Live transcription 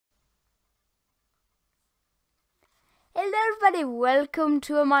Hello everybody, welcome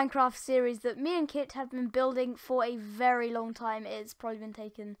to a Minecraft series that me and Kit have been building for a very long time. It's probably been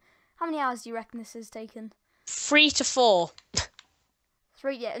taken... How many hours do you reckon this has taken? 3 to 4.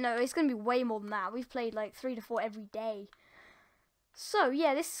 3? Yeah, no, it's going to be way more than that. We've played like 3 to 4 every day. So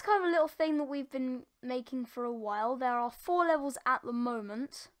yeah, this is kind of a little thing that we've been making for a while. There are 4 levels at the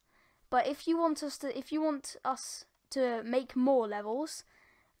moment. But if you want us to make more levels,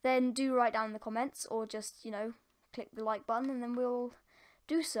 then do write down in the comments or just, click the like button and then we'll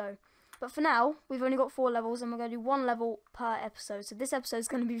do so. But for now, we've only got 4 levels and we're going to do 1 level per episode. So this episode is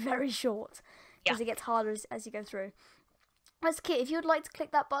going to be very short because it gets harder as you go through. As Kit, if you would like to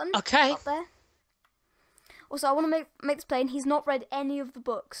click that button up there. Also, I want to make this plain. He's not read any of the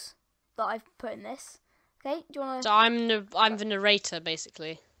books that I've put in this. Okay, do you want to... So I'm the narrator,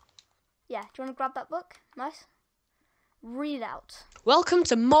 basically. Yeah, do you want to grab that book? Nice. Read out. Welcome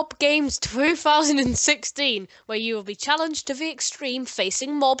to Mob Games 2016, where you will be challenged to the extreme,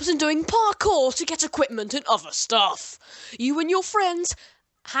 facing mobs and doing parkour to get equipment and other stuff. You and your friends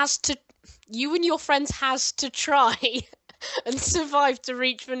has to try and survive to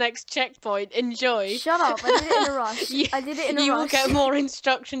reach the next checkpoint. Enjoy. Shut up! I did it in a rush. I did it in a rush. You will get more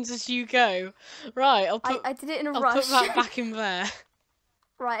instructions as you go. Right, I did it in a I'll rush. put that back in there.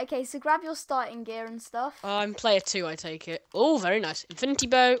 Right, okay, so grab your starting gear and stuff. I'm player 2, I take it. Oh, very nice. Infinity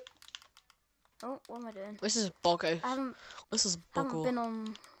bow. Oh, what am I doing? This is boggo. Haven't been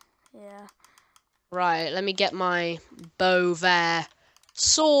on... Yeah. Right, let me get my bow there.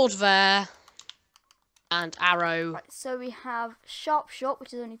 Sword there. And arrow. Right, so we have Sharp Shot,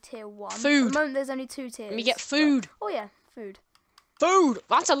 which is only tier 1. Food. At the moment, there's only 2 tiers. Let me get food. But, oh, yeah, food. Food!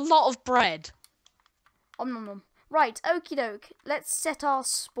 That's a lot of bread. Om nom nom. Right, okie doke. Let's set our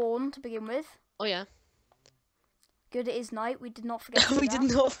spawn to begin with. Oh, yeah. Good, it is night. We did not forget to do We that.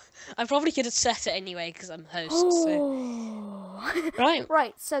 did not. I probably could have set it anyway because I'm host. Oh. So. Right.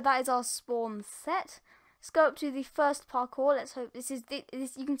 Right, so that is our spawn set. Let's go up to the first parkour. Let's hope this.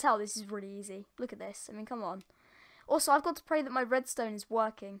 You can tell this is really easy. Look at this. I mean, come on. Also, I've got to pray that my redstone is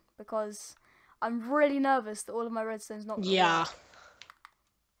working because I'm really nervous that all of my redstone's not going to work.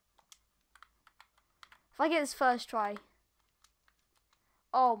 If I get this first try.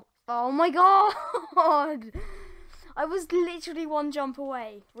 Oh my god! I was literally 1 jump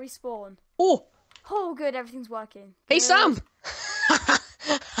away. Respawn. Oh! Oh, good. Everything's working. Hey, Good. Sam!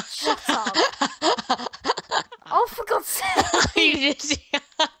 Shut up. Oh, for God's sake.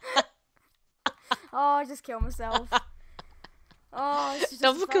 Oh, I just killed myself. Oh, this is just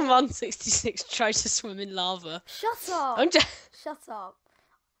Double Command 66 try to swim in lava. Shut up. I'm just... Shut up.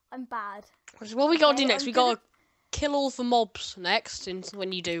 I'm bad. What we gotta do next? I'm We gotta kill all the mobs next. And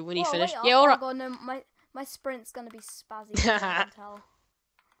when you finish, wait, yeah, all right. Oh god, no, my sprint's gonna be spazzy. I can tell.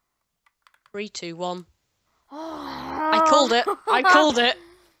 3, 2, 1. Oh. I called it. I called it.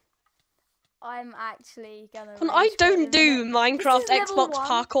 I'm actually gonna. I don't do Minecraft Xbox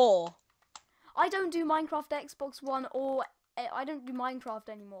parkour. I don't do Minecraft Xbox One or I don't do Minecraft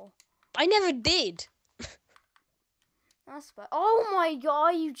anymore. I never did. That's bad. Oh my god,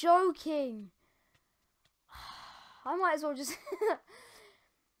 are you joking? I might as well just...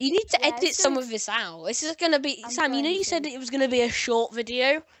 You need to edit some of this out. This is going to be... Sam, you know you said it was going to be a short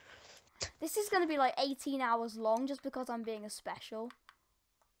video? This is going to be like 18 hours long just because I'm being a special.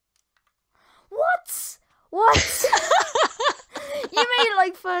 What? What? You made it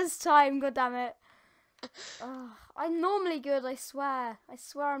like first time, goddammit. I'm normally good, I swear. I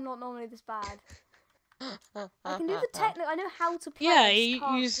swear I'm not normally this bad. I can do the technique. I know how to play.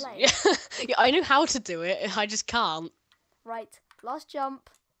 Yeah, I know how to do it. I just can't. Right, last jump.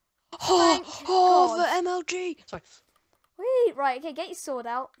 Oh, the MLG. Sorry. Wait, right, okay, get your sword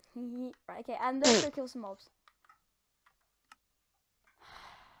out. Right, okay, and let's go kill some mobs.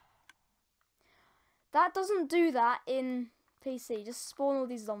 That doesn't do that in PC. Just spawn all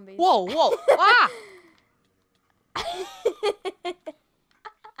these zombies. Whoa, whoa, ah!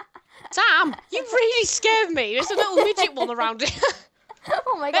 Sam, you really scared me. There's a little midget one around it.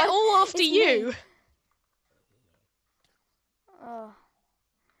 Oh my god. They're all after you.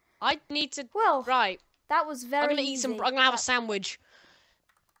 I need to... Well, right. That was very I'm gonna eat some... I'm gonna have a sandwich.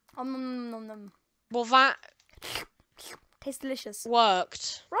 Well, that... Tastes delicious.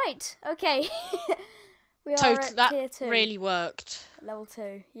 Worked. Right, okay. We are at tier 2. That really worked. Level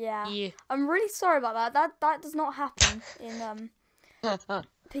 2, yeah. I'm really sorry about that. That does not happen in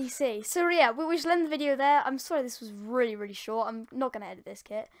PC. So yeah, we should end the video there. I'm sorry this was really, really short. I'm not going to edit this,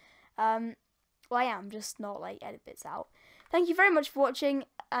 Kit. Well, I am, just not like edit bits out. Thank you very much for watching,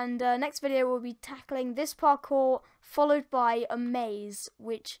 and next video we'll be tackling this parkour followed by a maze,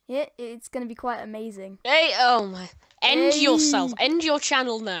 which it's going to be quite amazing. Hey, oh my. End yourself. Hey. End your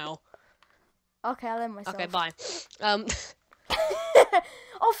channel now. Okay, I'll end myself. Okay, bye. Oh,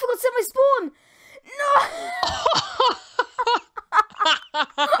 I forgot to set my spawn. No.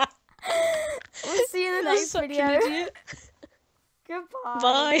 We'll see you in the next Such video. an idiot. Goodbye.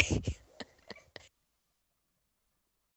 Bye.